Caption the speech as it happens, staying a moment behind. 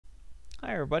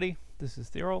Hi everybody, this is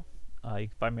Theorel. You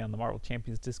can find me on the Marvel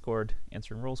Champions Discord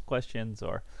answering rules questions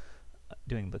or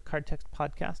doing the Card Text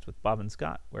podcast with Bob and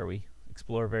Scott, where we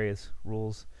explore various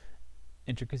rules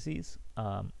intricacies,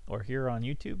 or here on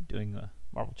YouTube doing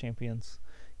Marvel Champions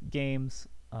games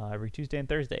every Tuesday and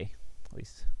Thursday. At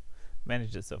least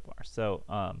managed it so far. So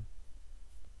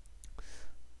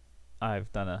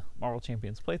I've done a Marvel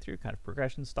Champions playthrough, kind of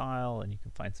progression style, and you can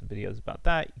find some videos about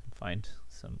that. You can find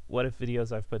some what if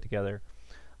videos I've put together.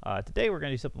 Today we're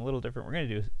going to do something a little different. We're going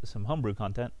to do some homebrew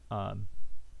content.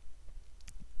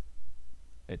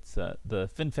 It's the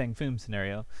Fang Foom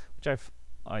scenario, which I've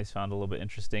always found a little bit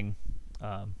interesting,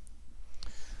 having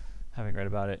read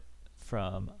about it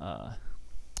from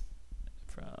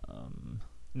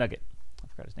Nugget. I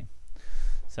forgot his name.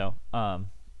 So,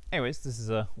 anyways, this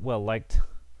is a well-liked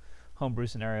homebrew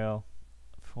scenario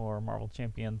for Marvel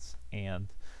Champions,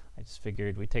 and I just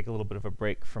figured we'd take a little bit of a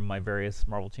break from my various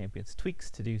Marvel Champions tweaks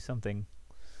to do something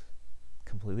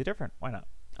completely different. Why not?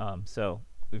 So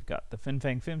we've got the Fang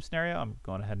Foom scenario. I'm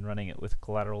going ahead and running it with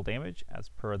collateral damage as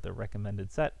per the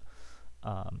recommended set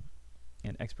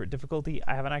in expert difficulty.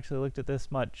 I haven't actually looked at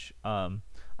this much. I've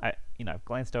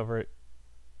glanced over it.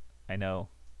 I know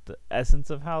the essence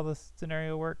of how this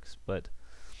scenario works, but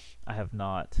I have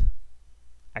not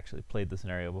actually played the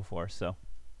scenario before, so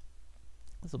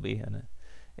this will be an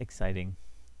exciting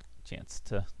chance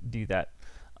to do that.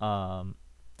 So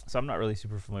I'm not really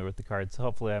super familiar with the cards, so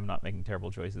hopefully I'm not making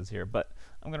terrible choices here, but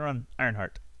I'm going to run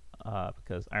Ironheart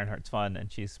because Ironheart's fun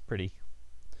and she's pretty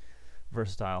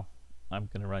versatile. I'm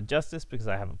going to run Justice because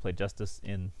I haven't played Justice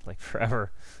in like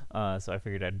forever, so I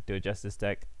figured I'd do a Justice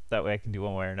deck. That way I can do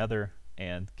one way or another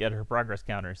and get her progress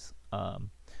counters.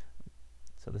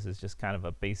 So this is just kind of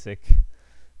a basic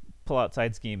pull out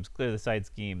side schemes, clear the side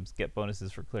schemes, get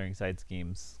bonuses for clearing side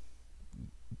schemes,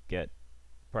 get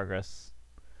progress,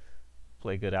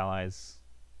 play good allies,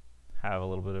 have a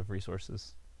little bit of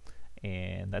resources,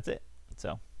 and that's it.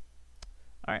 So,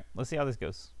 alright, let's see how this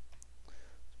goes.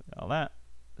 So we got all that.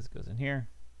 This goes in here.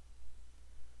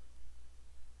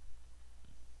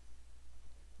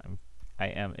 I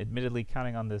am admittedly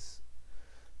counting on this,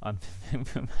 on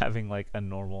having like a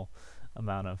normal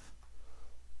amount of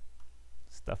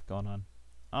stuff going on.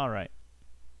 All right.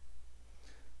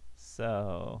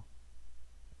 So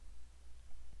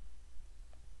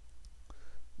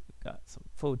we've got some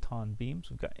photon beams.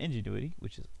 We've got ingenuity,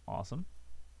 which is awesome,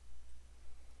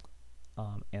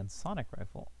 and sonic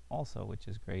rifle also, which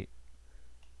is great.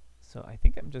 So I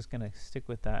think I'm just gonna stick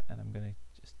with that, and I'm gonna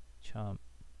just chump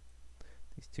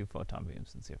these two photon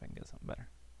beams and see if I can get something better,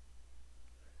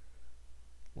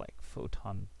 like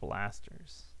photon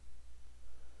blasters.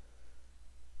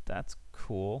 That's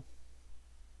cool.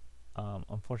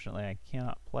 Unfortunately, I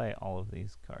cannot play all of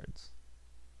these cards.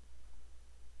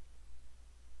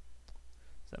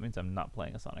 So that means I'm not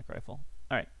playing a sonic rifle.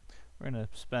 Alright, we're going to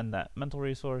spend that mental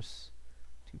resource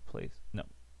to place... No,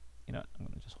 you know what? I'm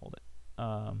going to just hold it.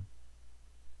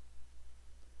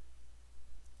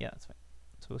 Yeah, that's fine.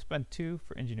 So we'll spend 2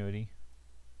 for ingenuity.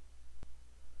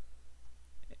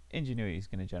 Ingenuity is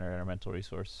going to generate our mental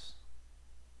resource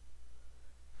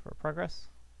for progress.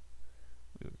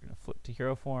 We're going to flip to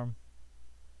hero form,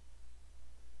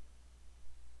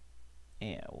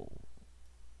 and we'll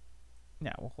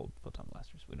hold photon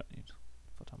blasters. We don't need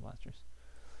photon blasters.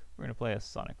 We're going to play a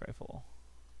sonic rifle.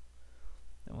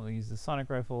 Then we'll use the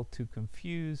sonic rifle to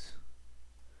confuse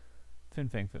Fang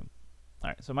Foom.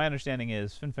 Alright, so my understanding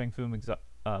is Fang Foom is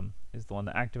the one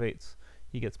that activates.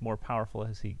 He gets more powerful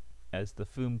as the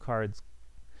Foom cards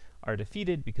are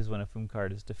defeated, because when a Foom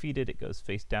card is defeated, it goes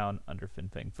face down under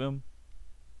Fang Foom.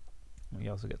 We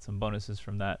also get some bonuses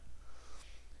from that.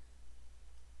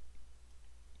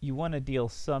 You want to deal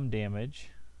some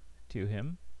damage to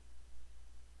him,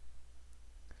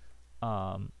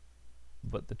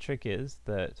 but the trick is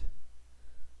that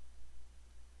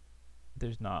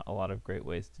there's not a lot of great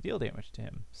ways to deal damage to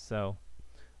him. So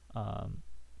I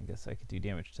guess I could do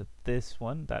damage to this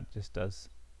one. That just does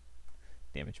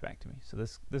damage back to me. So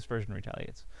this version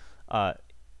retaliates.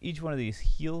 Each one of these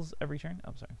heals every turn.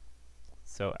 I'm sorry.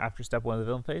 So after step 1 of the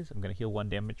villain phase, I'm going to heal 1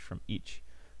 damage from each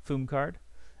Foom card,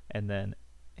 and then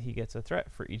he gets a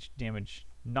threat for each damage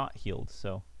not healed.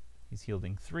 So he's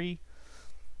healing 3.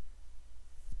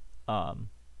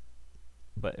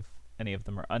 But if any of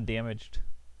them are undamaged,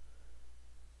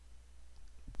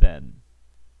 then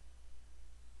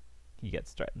he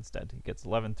gets threat instead. He gets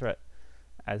 11 threat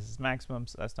as his maximum,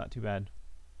 so that's not too bad.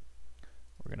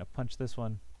 We're going to punch this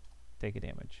one, take a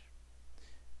damage.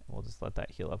 We'll just let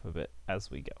that heal up a bit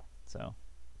as we go. So,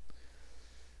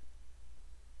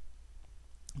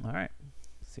 alright,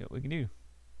 see what we can do.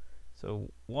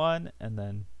 So 1 and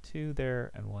then 2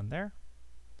 there and 1 there.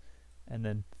 And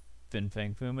then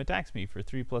Fang Foom attacks me for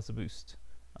 3 plus a boost.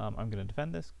 I'm going to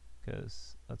defend this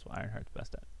because that's what Ironheart's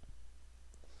best at.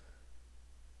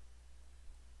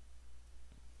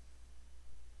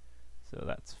 So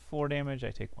that's 4 damage. I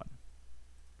take 1.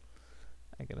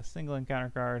 I get a single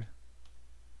encounter card.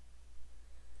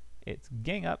 It's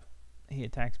Gang Up. He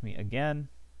attacks me again.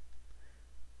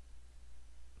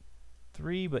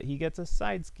 3, but he gets a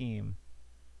side scheme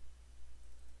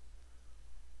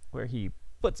where he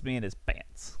puts me in his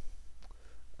pants.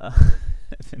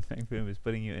 Fang Foom is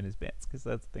putting you in his pants because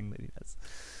that's the thing that he does.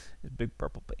 His big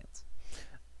purple pants.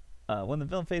 When the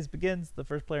villain phase begins, the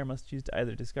first player must choose to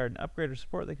either discard an upgrade or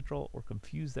support they control or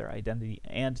confuse their identity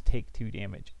and take 2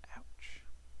 damage. Ouch.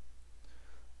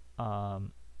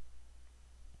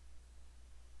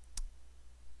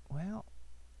 Well,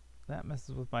 that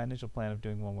messes with my initial plan of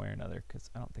doing one way or another because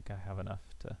I don't think I have enough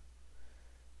to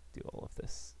do all of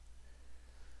this.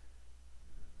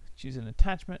 Choose an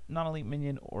attachment, non-elite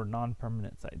minion, or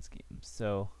non-permanent side scheme.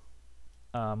 So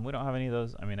we don't have any of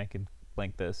those. I mean, I could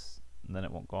blank this and then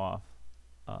it won't go off.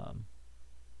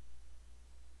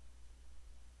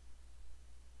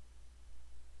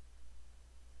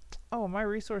 Oh, am I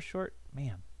resource short?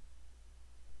 Man.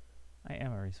 I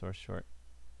am a resource short.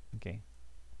 Okay.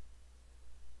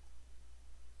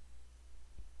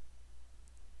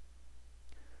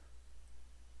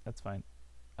 That's fine.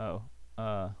 Oh.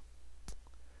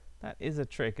 That is a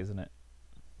trick, isn't it?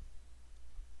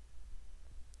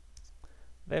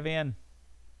 Vivian.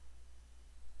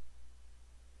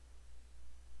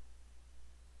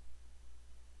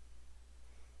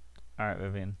 Alright,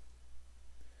 Vivian.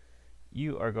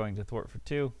 You are going to thwart for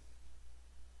 2.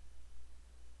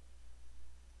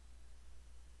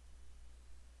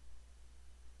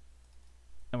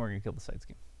 And we're going to kill the side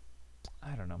scheme.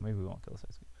 I don't know. Maybe we won't kill the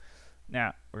side scheme.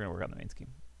 Now, we're going to work on the main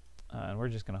scheme. And we're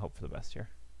just going to hope for the best here.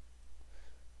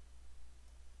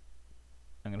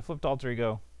 I'm going to flip to Alter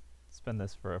Ego, spend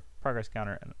this for a progress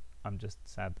counter, and I'm just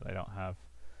sad that I don't have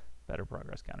better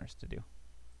progress counters to do.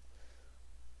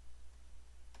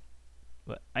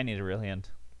 But I need a real hand.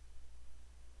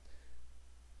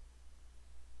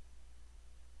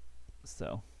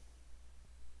 So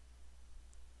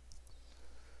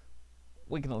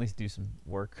we can at least do some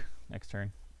work next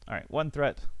turn. Alright, 1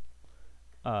 threat,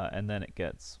 and then it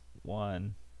gets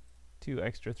 1, 2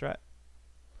 extra threat.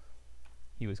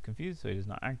 He was confused, so he does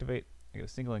not activate. I get a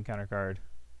single encounter card.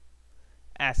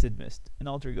 Acid Mist. In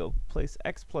Alter Ego, place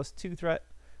X plus 2 threat,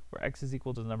 where X is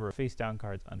equal to the number of face down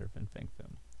cards under Fang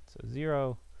Foom. So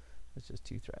 0, that's just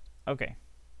 2 threat. Okay.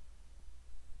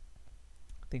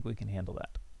 I think we can handle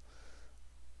that.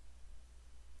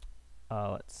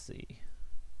 Let's see.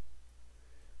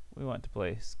 We want to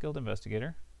play Skilled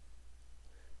Investigator.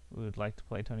 We would like to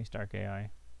play Tony Stark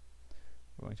AI.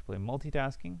 We're going to play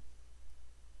Multitasking.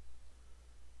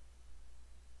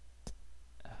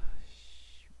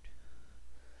 Shoot.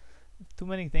 Too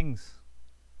many things.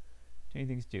 Too many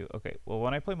things to do. Okay, well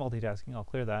when I play Multitasking, I'll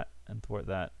clear that and thwart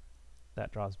that.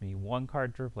 That draws me 1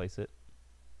 card to replace it.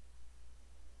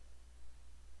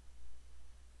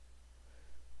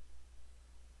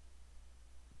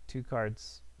 Two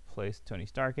cards place Tony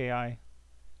Stark AI,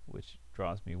 which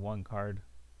draws me 1 card.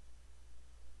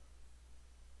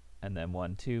 And then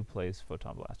 1, 2 plays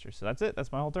Photon Blaster. So that's it.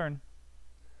 That's my whole turn.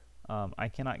 I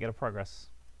cannot get a progress.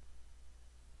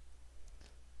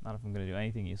 Not if I'm going to do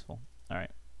anything useful.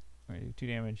 Alright. We're going to do 2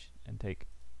 damage and take...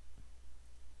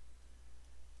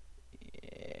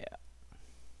 Yeah.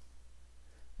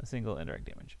 A single indirect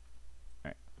damage.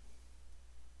 Alright.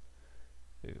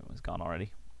 Vivian was gone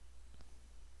already.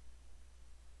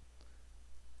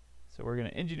 So we're going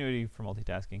to Ingenuity for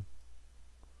multitasking.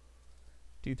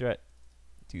 2 threat,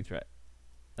 2 threat.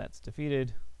 That's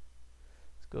defeated.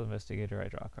 Skilled Investigator, I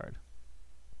draw a card.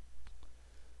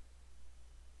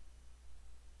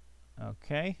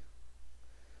 Okay.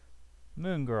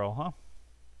 Moon Girl, huh?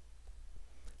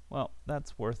 Well,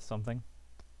 that's worth something.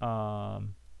 Alright.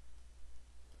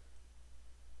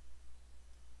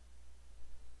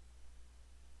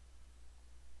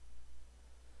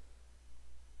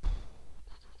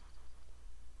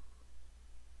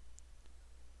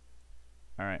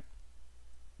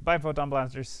 Bye, Photon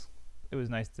Blasters. It was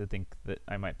nice to think that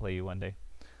I might play you one day.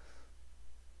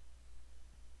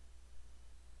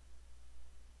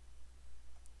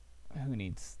 Who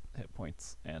needs hit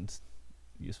points and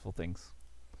useful things?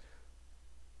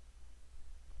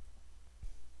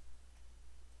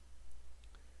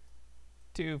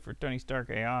 Two for Tony Stark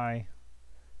AI.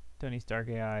 Tony Stark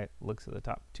AI looks at the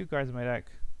top 2 cards of my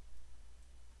deck.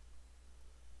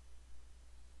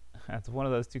 adds one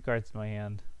of those two cards to my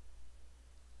hand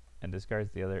and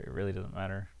discards the other. It really doesn't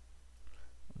matter.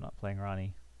 I'm not playing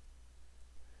Ronnie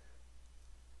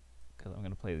because I'm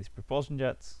going to play these propulsion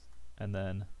jets, and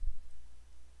then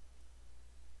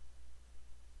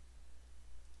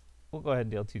we'll go ahead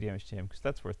and deal 2 damage to him because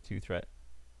that's worth 2 threat.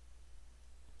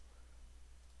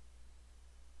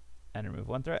 And remove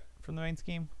 1 threat from the main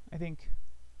scheme, I think.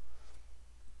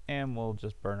 And we'll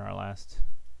just burn our last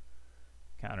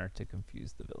counter to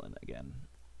confuse the villain again.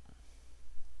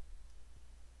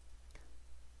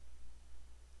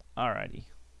 Alrighty.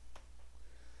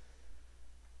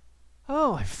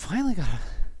 Oh, I finally got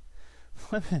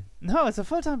a... No, it's a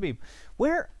photon beam.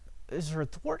 Where is her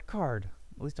thwart card?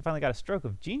 At least I finally got a stroke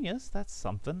of genius. That's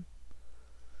something.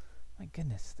 My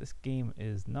goodness, this game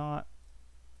is not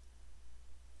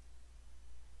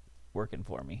working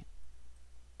for me.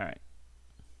 Alright.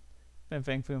 Then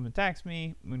Fang Foom attacks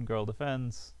me. Moon Girl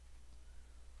defends.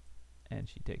 And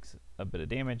she takes a bit of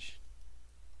damage.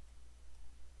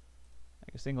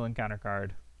 Like a single encounter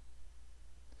card.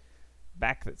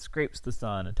 Back that scrapes the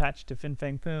sun. Attached to Fang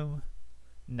Foom.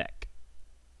 Neck.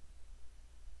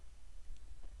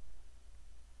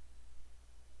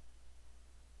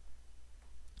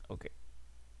 Okay.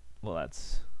 Well,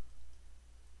 that's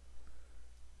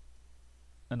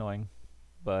annoying.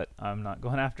 But I'm not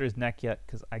going after his neck yet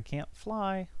because I can't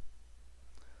fly.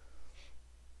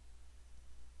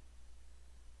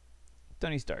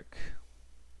 Tony Stark.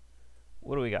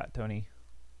 What do we got, Tony?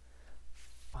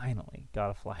 Finally got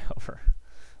a flyover.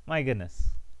 My goodness.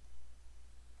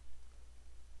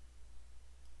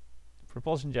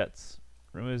 Propulsion jets.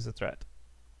 Removes the threat.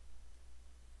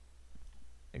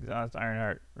 Exhaust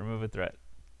Ironheart. Remove a threat.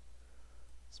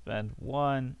 Spend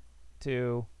 1,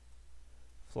 2,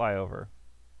 flyover.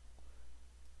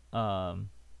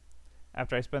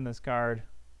 After I spend this card,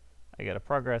 I get a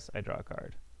progress, I draw a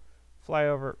card.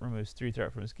 Flyover removes 3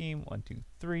 threat from the scheme. 1, 2,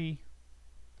 3.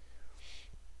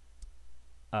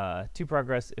 2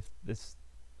 progress if this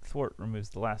thwart removes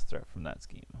the last threat from that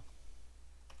scheme.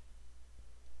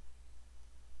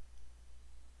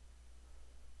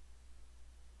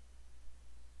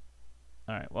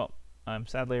 Alright, well, I'm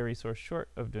sadly a resource short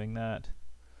of doing that.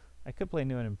 I could play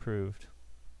new and improved.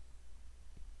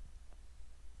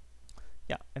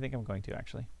 Yeah, I think I'm going to,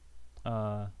 actually.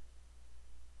 Or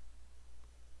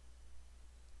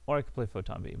I could play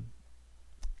Photon Beam.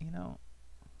 You know,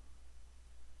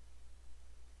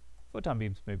 Photon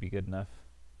Beams may be good enough.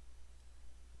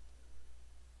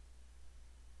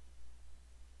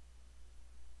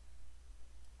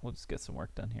 We'll just get some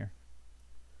work done here.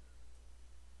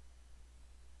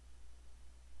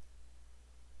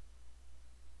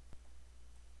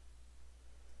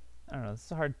 I don't know,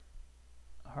 this is hard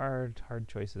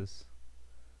choices.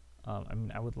 I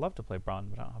mean, I would love to play Brawn,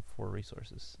 but I don't have 4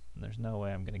 resources. And there's no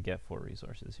way I'm going to get 4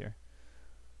 resources here.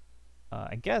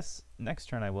 I guess next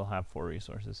turn I will have 4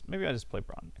 resources. Maybe I'll just play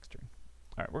Brawn next turn.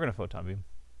 Alright, we're going to Photon Beam.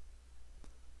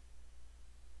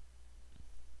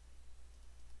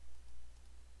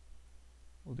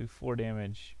 We'll do 4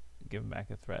 damage, give him back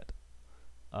a threat.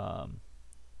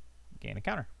 Gain a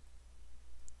counter.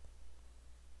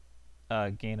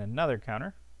 Gain another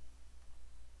counter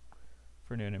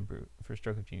for new and improve, for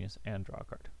Stroke of Genius, and draw a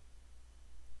card.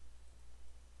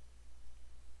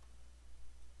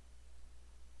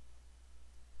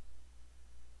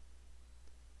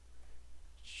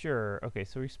 Sure. Okay,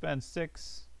 so we spend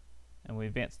 6, and we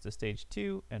advance to stage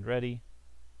 2 and ready.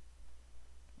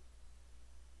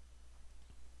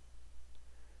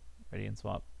 Ready and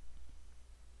swap.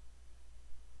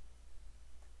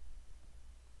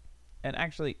 And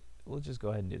actually, we'll just go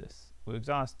ahead and do this. We'll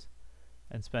exhaust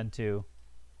and spend 2.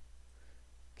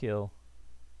 Kill.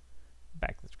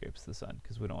 Back that scrapes the sun,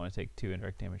 because we don't want to take 2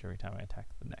 indirect damage every time I attack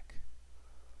the neck.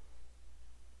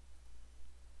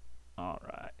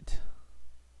 Alright.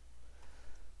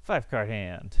 5-card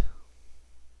hand.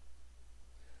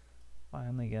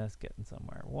 Finally guess getting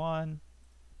somewhere. 1,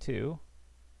 2.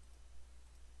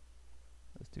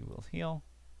 Those 2 will heal.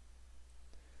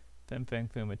 Fang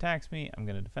Foom attacks me. I'm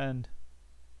going to defend.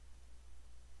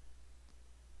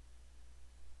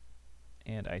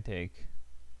 And I take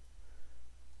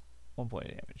 1 point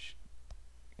of damage.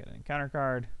 Get an encounter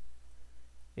card.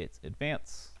 It's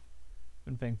advance.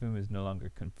 Fang Foom is no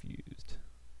longer confused.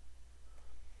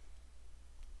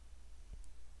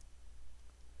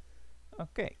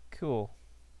 Okay, cool.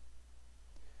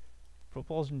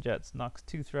 Propulsion Jets knocks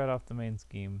 2 threat off the main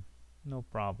scheme. No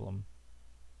problem.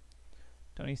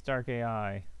 Tony Stark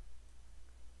AI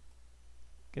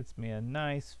gets me a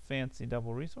nice fancy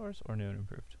double resource, or new and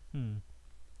improved.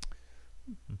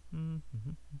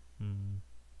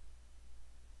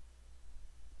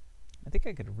 think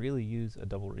I could really use a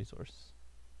double resource,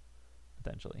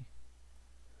 potentially.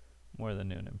 More than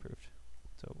new and improved.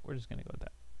 So we're just going to go with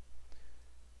that.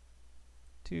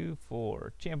 2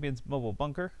 for Champion's Mobile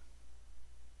Bunker,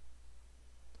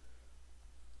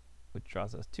 which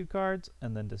draws us 2 cards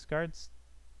and then discards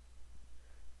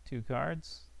 2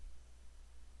 cards.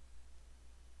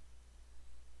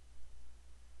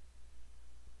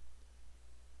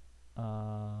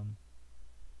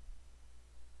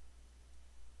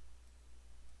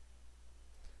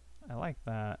 I like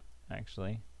that,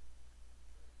 actually.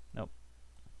 Nope.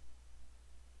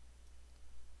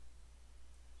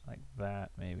 Like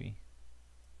that, maybe.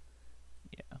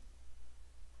 Yeah.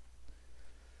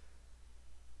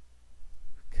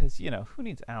 Because, you know, who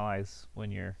needs allies when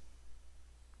you're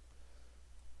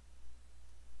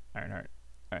Ironheart?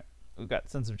 Alright, we've got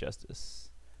Sense of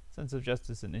Justice. Sense of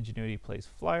Justice and Ingenuity plays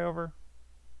Flyover.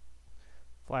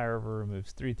 Flyover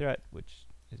removes 3 threat, which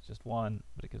is just 1,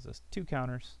 but it gives us 2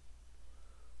 counters.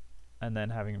 And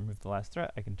then having removed the last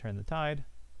threat, I can turn the tide.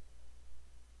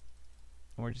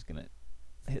 And we're just going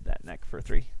to hit that neck for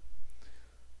 3.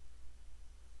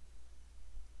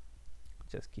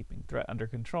 Just keeping threat under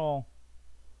control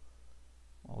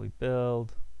while we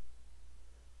build.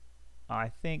 I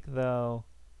think, though,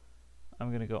 I'm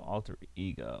going to go Alter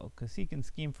Ego, because he can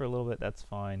scheme for a little bit, that's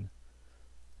fine.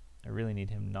 I really need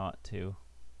him not to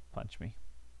punch me.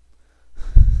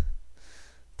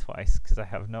 Twice, because I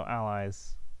have no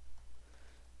allies.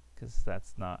 Because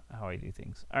that's not how I do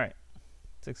things. Alright,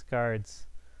 6 cards.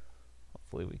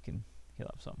 Hopefully we can heal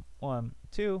up some. 1,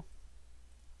 2.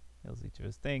 Heals each of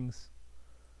his things.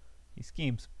 He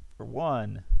schemes for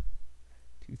 1,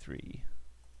 2, 3.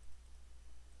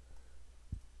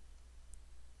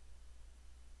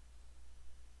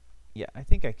 Yeah, I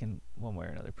think I can, one way or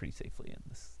another, pretty safely end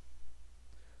this.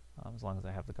 As long as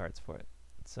I have the cards for it.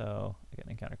 So, I get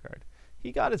an encounter card.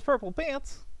 He got his purple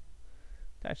pants!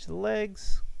 Attached to the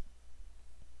legs.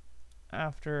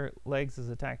 After legs is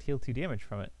attacked, heal 2 damage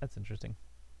from it. That's interesting.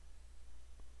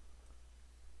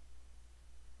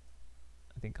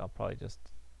 I think I'll probably just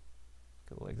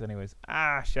go the legs anyways.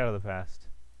 Ah, Shadow of the Past.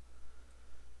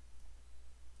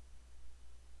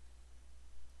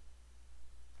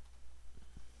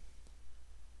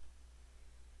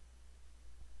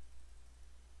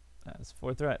 That is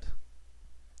 4 threat.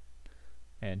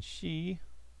 And she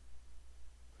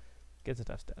gets a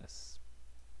tough status.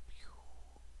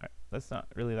 Alright, that's not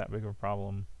really that big of a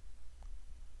problem.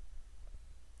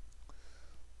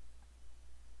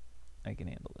 I can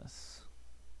handle this.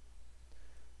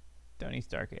 Tony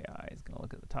Stark AI is going to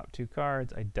look at the top 2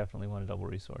 cards. I definitely want a double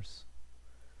resource.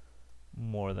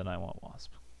 More than I want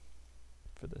Wasp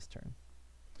for this turn.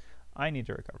 I need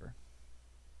to recover.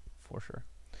 For sure.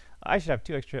 I should have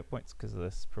 2 extra hit points because of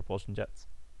this propulsion jets.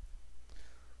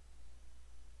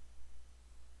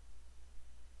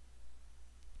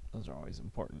 Those are always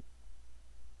important.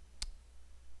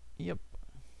 Yep.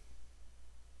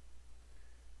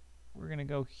 We're going to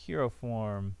go hero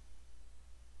form.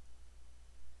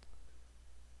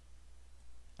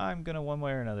 I'm going to one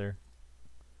way or another.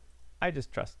 I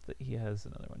just trust that he has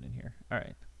another one in here.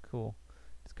 Alright, cool.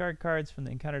 Discard cards from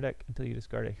the encounter deck until you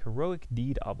discard a heroic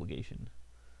deed obligation.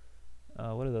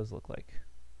 What do those look like?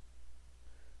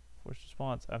 Forced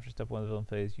response. After step 1 of the villain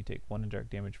phase, you take 1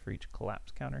 indirect damage for each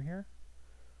collapse counter here.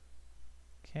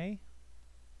 Okay.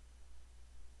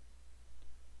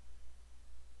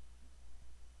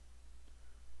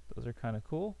 Those are kind of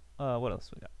cool. What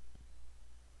else we got?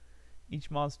 Each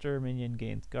monster minion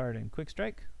gains guard and quick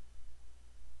strike.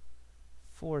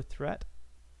 4 threat.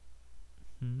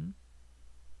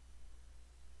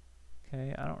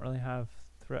 Okay, I don't really have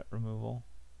threat removal.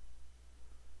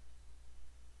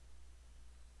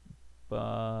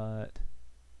 But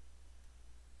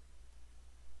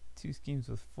 2 schemes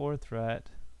with 4 threat.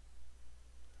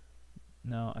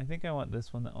 No, I think I want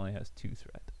this one that only has 2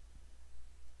 threat.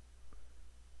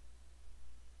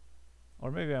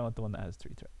 Or maybe I want the one that has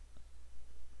 3 threat.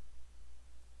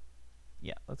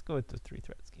 Yeah, let's go with the 3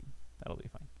 threat scheme. That'll be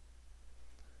fine.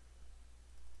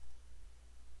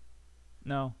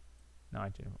 No. No, I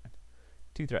changed my mind.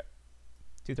 2 threat.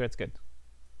 2 threat's good.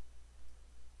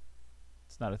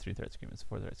 It's not a 3 threat scheme, it's a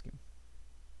 4 threat scheme.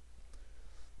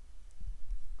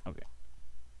 Okay.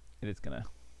 It is gonna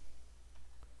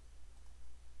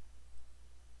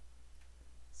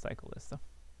cycle this though.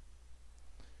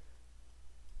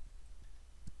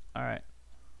 Alright.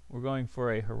 We're going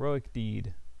for a heroic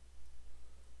deed.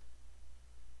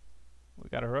 We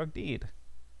got a heroic deed.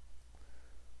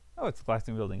 Oh, it's the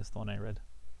blasting building. It's the one I read.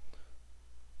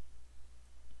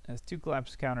 It has 2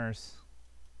 collapse counters.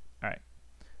 Alright.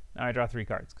 Now I draw 3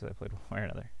 cards because I played one way or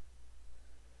another.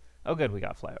 Oh, good, we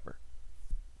got flyover.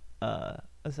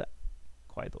 That's that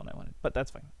quite the one I wanted, but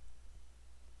that's fine.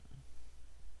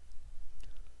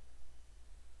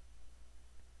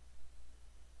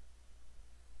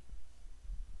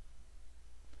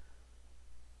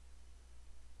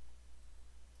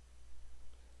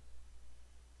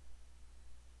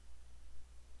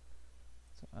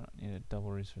 So I don't need a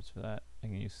double resource for that. I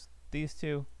can use these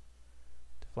two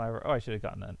to fly over. Oh, I should have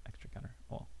gotten an extra counter.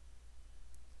 Well,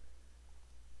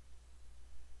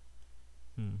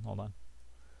 hold on.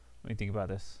 Let me think about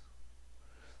this.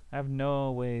 I have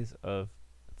no ways of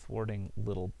thwarting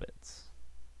little bits,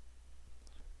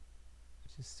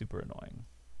 which is super annoying.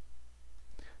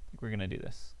 I think we're gonna do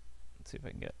this. Let's see if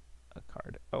I can get a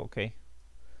card. Oh, okay.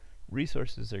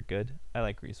 Resources are good. I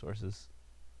like resources.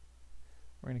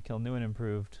 We're gonna kill new and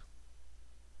improved,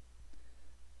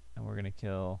 and we're gonna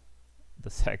kill the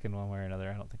second one way or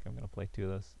another. I don't think I'm gonna play two of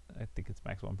those. I think it's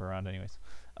max one per round anyways.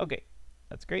 Okay,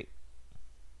 that's great.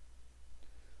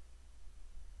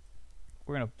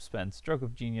 We're going to spend Stroke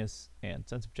of Genius and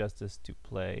Sense of Justice to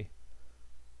play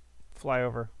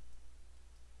Flyover.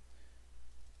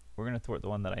 We're going to thwart the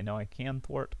one that I know I can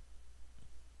thwart.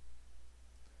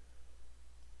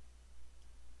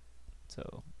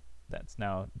 So that's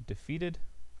now defeated.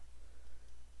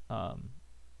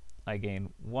 I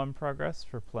gain 1 progress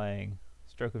for playing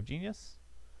Stroke of Genius,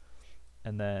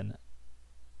 and then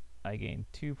I gain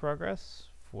 2 progress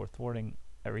for thwarting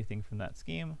everything from that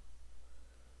scheme.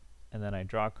 And then I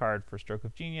draw a card for Stroke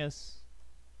of Genius,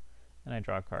 and I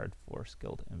draw a card for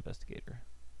Skilled Investigator.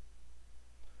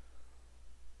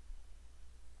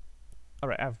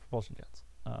 Alright, I have Propulsion Jets.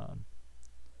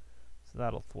 So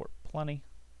that'll thwart plenty.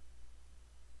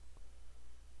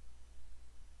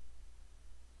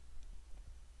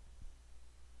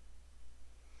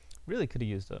 Really could have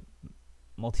used a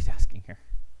multitasking here.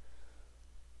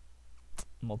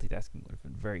 Multitasking would have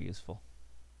been very useful.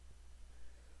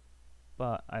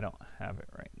 But I don't have it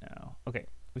right now. Okay,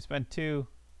 we spent 2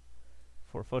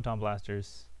 for Photon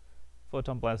Blasters.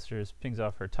 Photon Blasters pings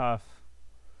off her tough,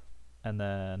 and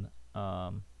then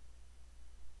 1,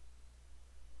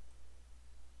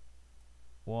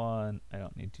 I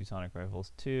don't need 2 Sonic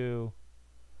Rifles. 2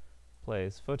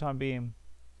 plays Photon Beam,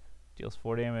 deals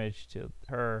 4 damage to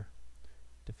her,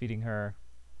 defeating her.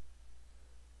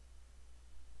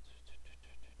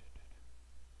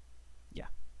 Yeah.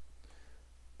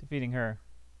 Defeating her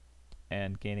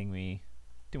and gaining me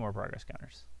 2 more progress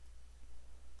counters.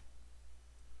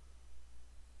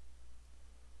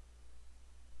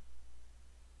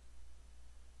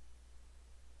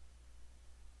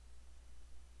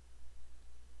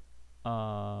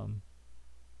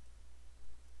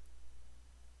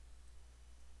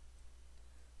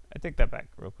 I take that back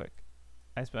real quick.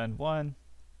 I spend 1,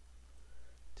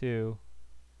 2,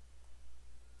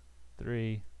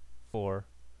 3, 4.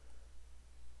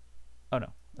 Oh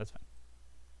no, that's fine.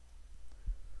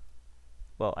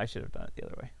 Well, I should have done it the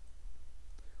other way.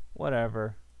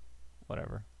 Whatever.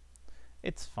 Whatever.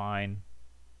 It's fine.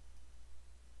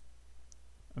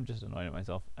 I'm just annoyed at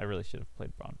myself. I really should have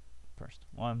played Brawn first.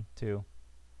 1, 2,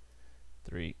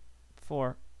 3,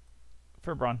 4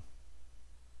 for Brawn.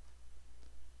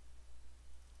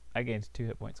 I gained 2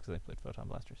 hit points because I played Photon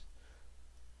Blasters.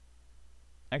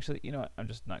 Actually, you know what? I'm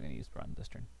just not going to use Brawn this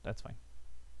turn. That's fine.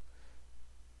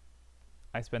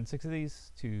 I spend 6 of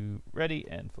these to ready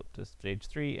and flip to stage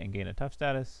 3 and gain a tough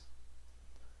status.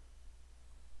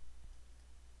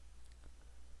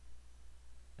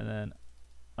 And then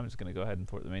I'm just going to go ahead and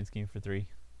thwart the main scheme for 3.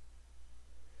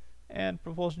 And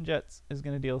Propulsion Jets is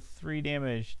going to deal 3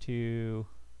 damage to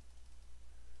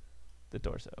the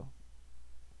torso.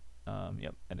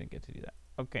 Yep, I didn't get to do that.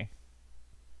 Okay.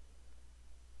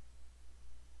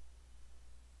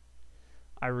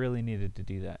 I really needed to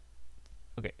do that.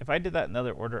 Okay, if I did that in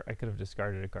another order, I could have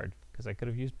discarded a card, because I could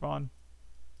have used Brawn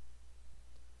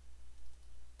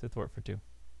to thwart for 2.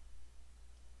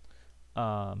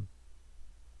 And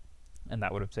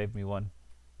that would have saved me 1.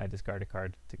 I discard a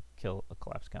card to kill a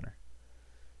collapse counter.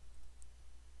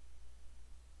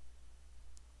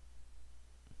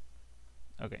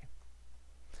 Okay.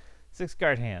 6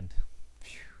 card hand.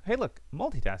 Phew. Hey look,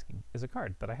 multitasking is a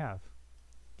card that I have.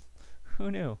 Who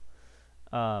knew?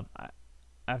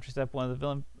 After step 1 of the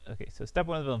villain, okay, so step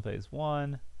 1 of the villain phase,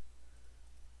 1,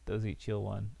 those each heal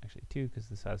 1, actually 2, because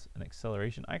this has an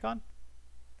acceleration icon.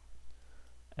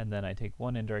 And then I take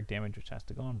 1 indirect damage, which has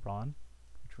to go on Brawn,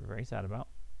 which we're very sad about.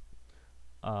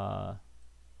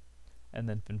 And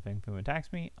then Fang Foom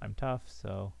attacks me. I'm tough,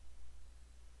 so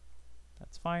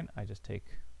that's fine. I just take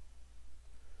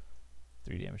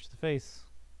 3 damage to the face.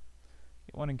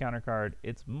 Get 1 encounter card.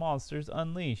 It's Monsters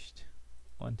Unleashed.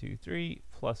 1, 2, 3,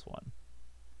 +1.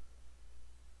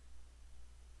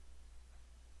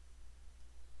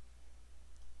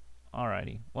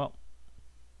 Alrighty, well,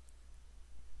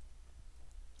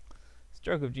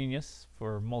 stroke of genius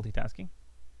for multitasking.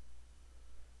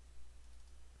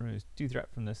 Removes 2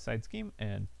 threat from this side scheme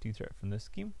and 2 threat from this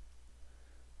scheme.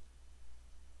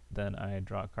 Then I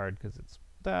draw a card because it's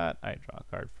that. I draw a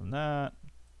card from that.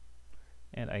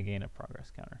 And I gain a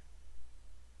progress counter.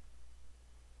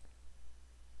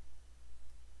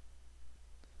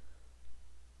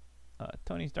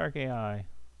 Tony's Dark AI.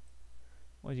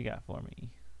 What you got for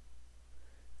me?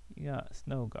 You got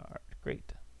Snow Guard.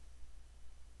 Great.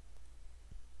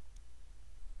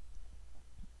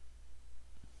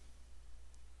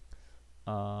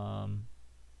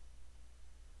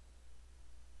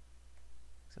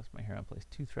 Access my hero and place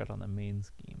 2 threat on the main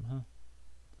scheme, huh?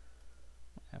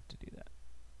 I have to do that.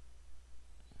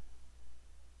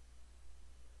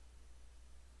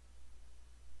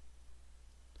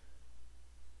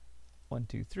 One,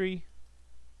 two, three.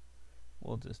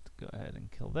 We'll just go ahead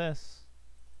and kill this.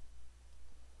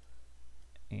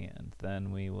 And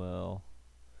then we will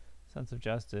Sense of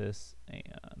Justice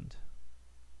and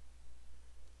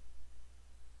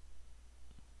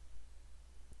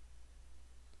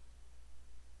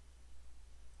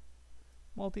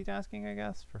multitasking, I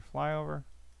guess, for flyover.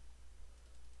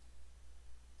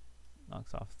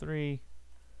 Knocks off 3,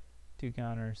 2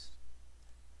 counters.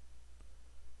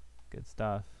 Good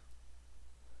stuff.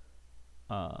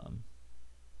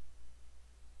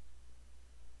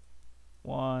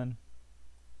 1,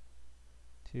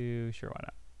 2, sure, why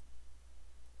not?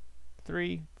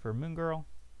 3 for Moon Girl.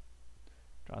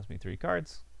 Draws me 3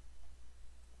 cards.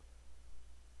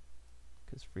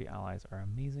 Because free allies are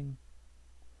amazing.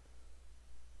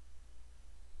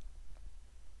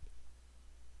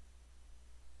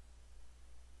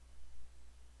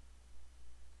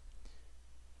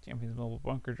 Champion's Mobile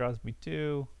Bunker draws me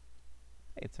 2.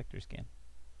 Hey, it's Sector Scan.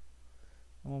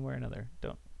 One way or another.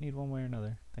 Don't need one way or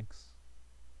another. Thanks.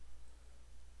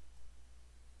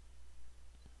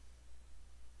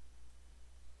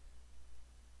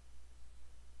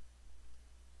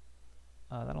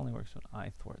 That only works when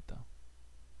I thwart, though.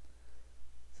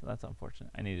 So that's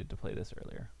unfortunate. I needed to play this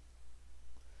earlier.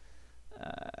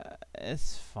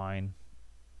 It's fine.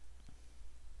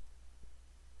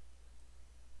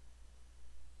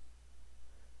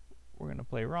 We're going to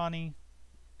play Ronnie.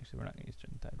 Actually, we're not going to use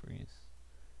Turn Tide. We're going to use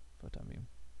Photon Beam.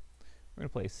 We're going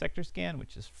to play Sector Scan,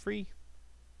 which is free.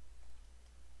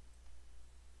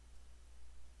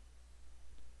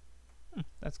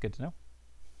 That's good to know.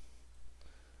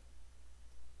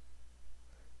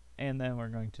 And then we're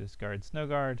going to discard Snow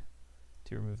Guard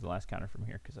to remove the last counter from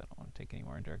here because I don't want to take any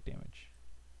more indirect damage.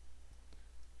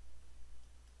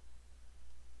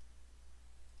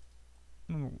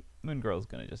 Moon Girl's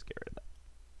going to just get rid of that.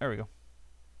 There we go.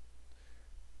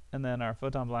 And then our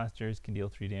Photon Blasters can deal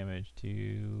 3 damage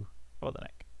to the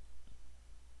neck.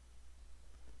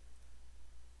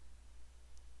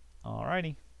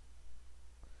 Alrighty.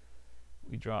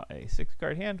 We draw a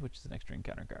 6-card hand, which is an extra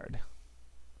encounter card.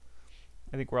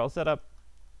 I think we're all set up.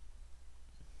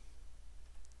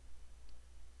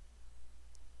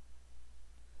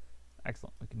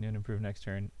 Excellent. We can do an improve next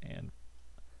turn, and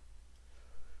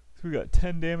so we got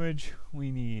 10 damage.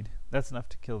 We need that's enough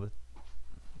to kill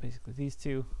basically these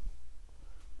 2.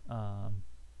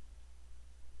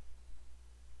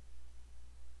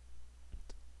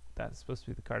 That's supposed to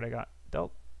be the card I got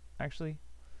dealt. Actually,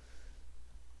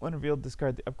 when revealed,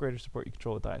 discard the upgrade or support you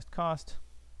control at the highest cost.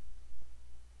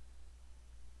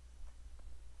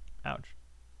 Ouch.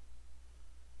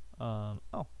 Oh,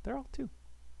 they're all 2.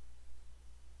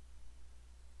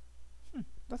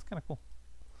 That's kind of cool.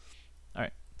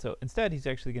 Alright, so instead he's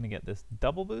actually going to get this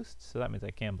double boost, so that means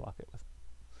I can block it with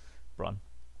Brawn.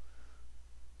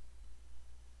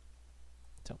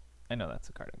 So, I know that's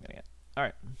the card I'm going to get.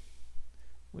 Alright.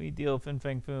 We deal Fang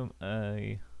Foom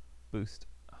a boost.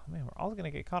 Oh man, we're all going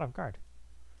to get caught off guard.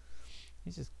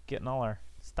 He's just getting all our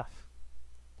stuff.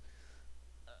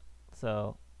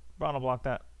 So, Brawn will block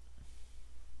that.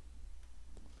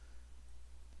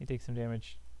 He takes some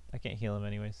damage. I can't heal him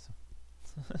anyways,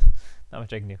 so not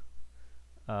much I can do.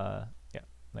 Yeah,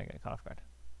 I got caught off guard.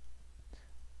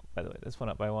 By the way, this went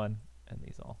up by 1, and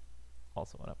these all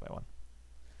also went up by 1.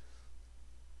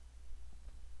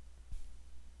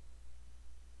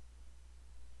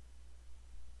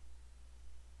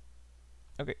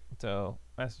 Okay, so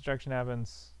mass destruction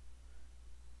happens.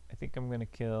 I think I'm gonna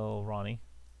kill Ronnie.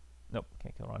 Nope,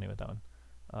 can't kill Ronnie with that one.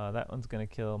 That one's gonna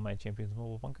kill my Champion's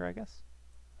Mobile Bunker, I guess.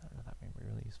 I don't know, that may be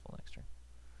really useful next turn.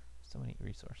 So many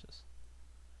resources.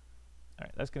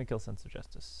 Alright, that's going to kill Sense of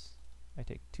Justice. I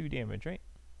take 2 damage, right?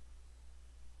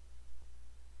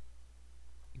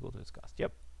 Equal to its cost.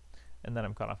 Yep. And then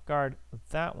I'm caught off guard.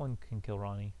 That one can kill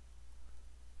Ronnie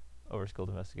over Skilled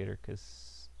Investigator,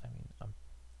 because, I mean, I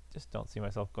just don't see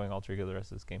myself going all trigger the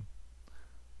rest of this game.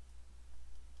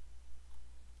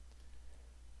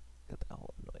 Got that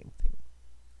whole annoying thing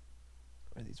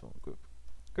where these won't group.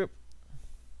 Group.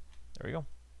 There we go.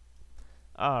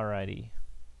 Alrighty.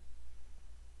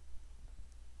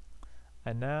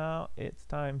 And now it's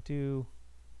time to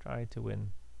try to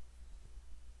win.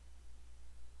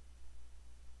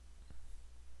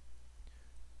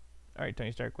 Alright,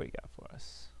 Tony Stark, what do you got for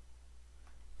us?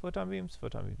 Photon beams?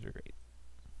 Photon beams are great.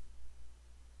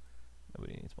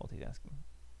 Nobody needs multitasking.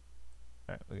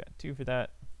 Alright, we got 2 for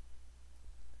that.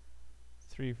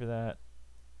 3 for that.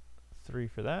 3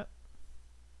 for that.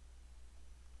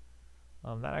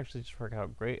 That actually just worked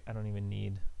out great. I don't even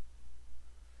need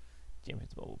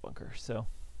Champion's Bubble Bunker, so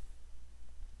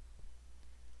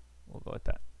we'll go with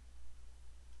that.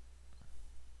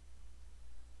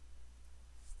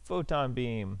 Photon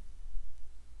beam.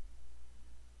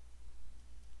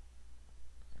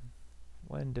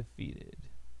 When defeated.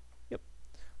 Yep.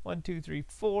 1, 2, 3,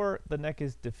 4. The neck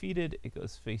is defeated. It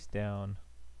goes face down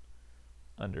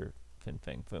under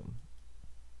Fang Foom.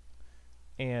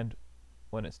 And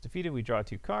when it's defeated, we draw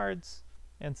 2 cards.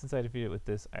 And since I defeat it with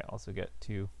this, I also get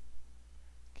 2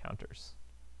 counters.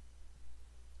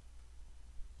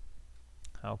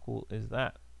 How cool is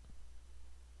that?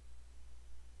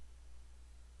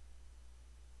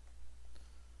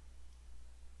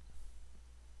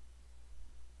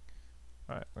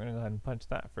 Alright, we're going to go ahead and punch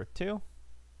that for 2.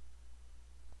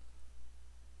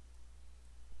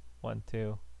 1,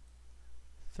 2,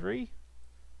 3.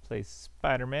 Plays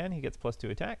Spider-Man. He gets +2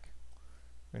 attack.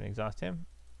 We're going to exhaust him.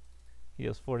 He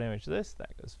deals 4 damage to this.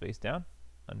 That goes face down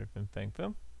under Fang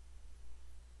Foom.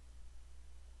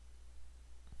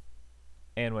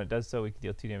 And when it does so, we can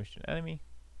deal 2 damage to an enemy,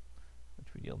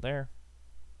 which we deal there.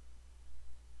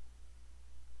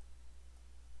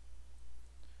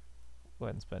 Go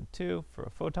ahead and spend 2 for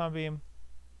a photon beam.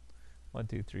 1,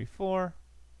 2, 3, 4.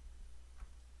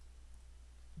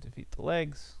 Defeat the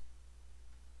legs.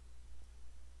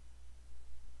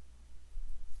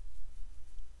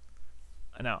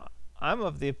 Now, I'm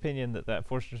of the opinion that that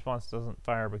forced response doesn't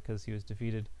fire because he was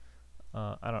defeated.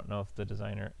 I don't know if the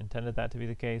designer intended that to be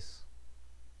the case.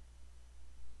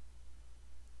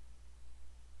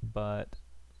 But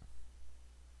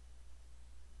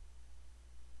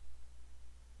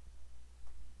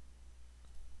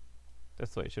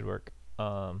that's the way it should work.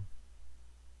 And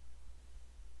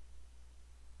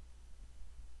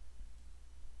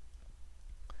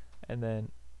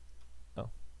then,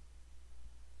 oh,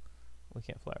 we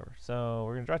can't fly over. So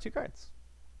we're going to draw 2 cards.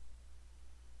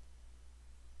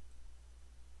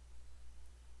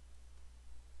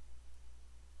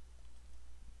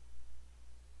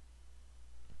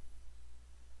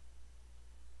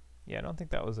 Yeah, I don't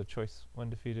think that was a choice when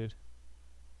defeated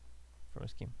from a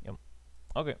scheme. Yep.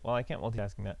 Okay, well, I can't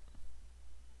multitasking that.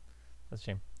 That's a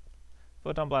shame.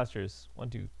 Photon blasters. 1,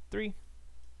 2, 3.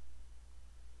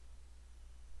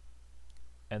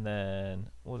 And then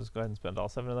we'll just go ahead and spend all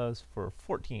 7 of those for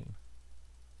 14.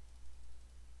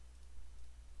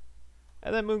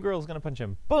 And then Moon Girl's gonna punch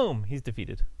him. Boom! He's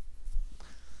defeated.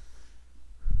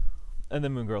 And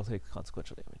then Moon Girl takes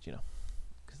consequential damage, you know,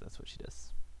 because that's what she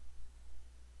does.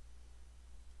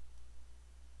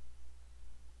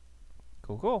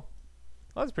 Cool, cool.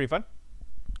 Well, that's pretty fun.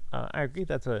 I agree.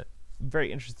 That's a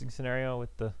very interesting scenario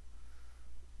with the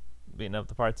beating up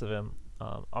the parts of him.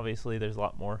 Obviously, there's a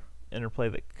lot more interplay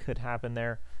that could happen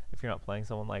there if you're not playing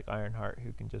someone like Ironheart,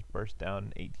 who can just burst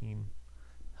down 18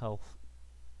 health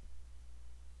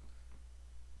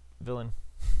villain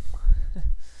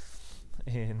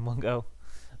in one go.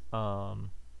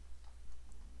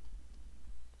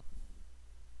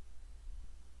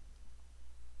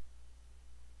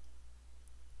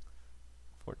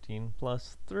 14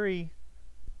 plus 3,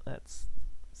 that's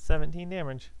 17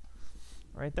 damage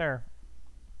right there.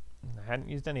 I hadn't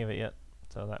used any of it yet,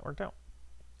 so that worked out.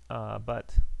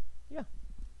 But yeah,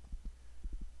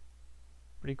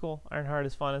 pretty cool. Ironheart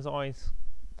is fun as always,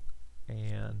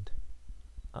 and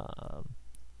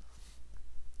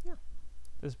yeah,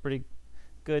 this is pretty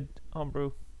good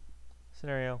homebrew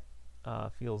scenario.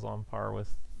 Feels on par with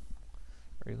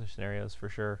regular scenarios for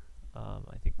sure.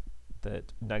 I think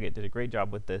that Nugget did a great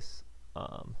job with this.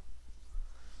 And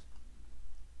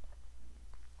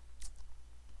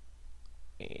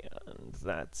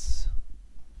that's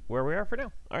where we are for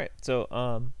now. All right,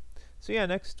 so yeah,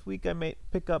 next week I may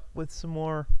pick up with some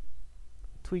more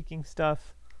tweaking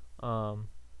stuff. I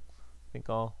think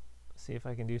I'll see if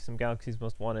I can do some Galaxy's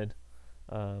Most Wanted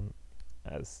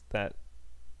as that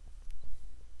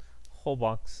whole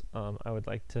box. I would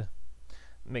like to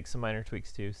make some minor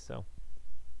tweaks to. So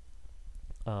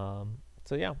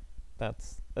yeah,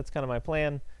 that's kind of my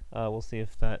plan. We'll see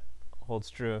if that holds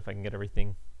true, if I can get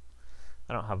everything.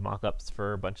 I don't have mock-ups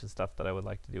for a bunch of stuff that I would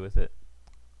like to do with it,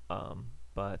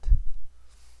 but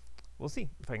we'll see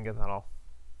if I can get that all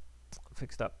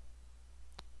fixed up.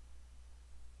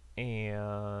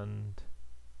 And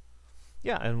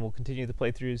yeah, and we'll continue the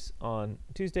playthroughs on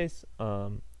Tuesdays,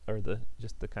 or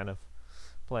just the kind of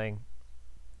playing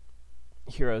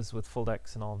heroes with full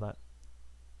decks and all of that.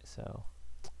 So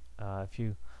if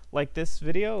you like this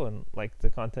video and like the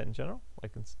content in general,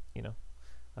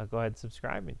 go ahead and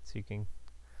subscribe so you can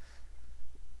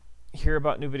hear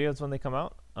about new videos when they come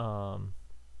out.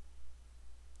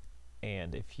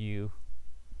 And if you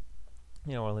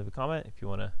want to leave a comment, if you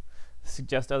want to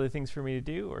suggest other things for me to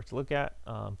do or to look at,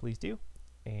 please do.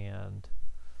 And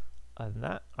other than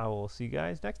that, I will see you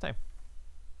guys next time.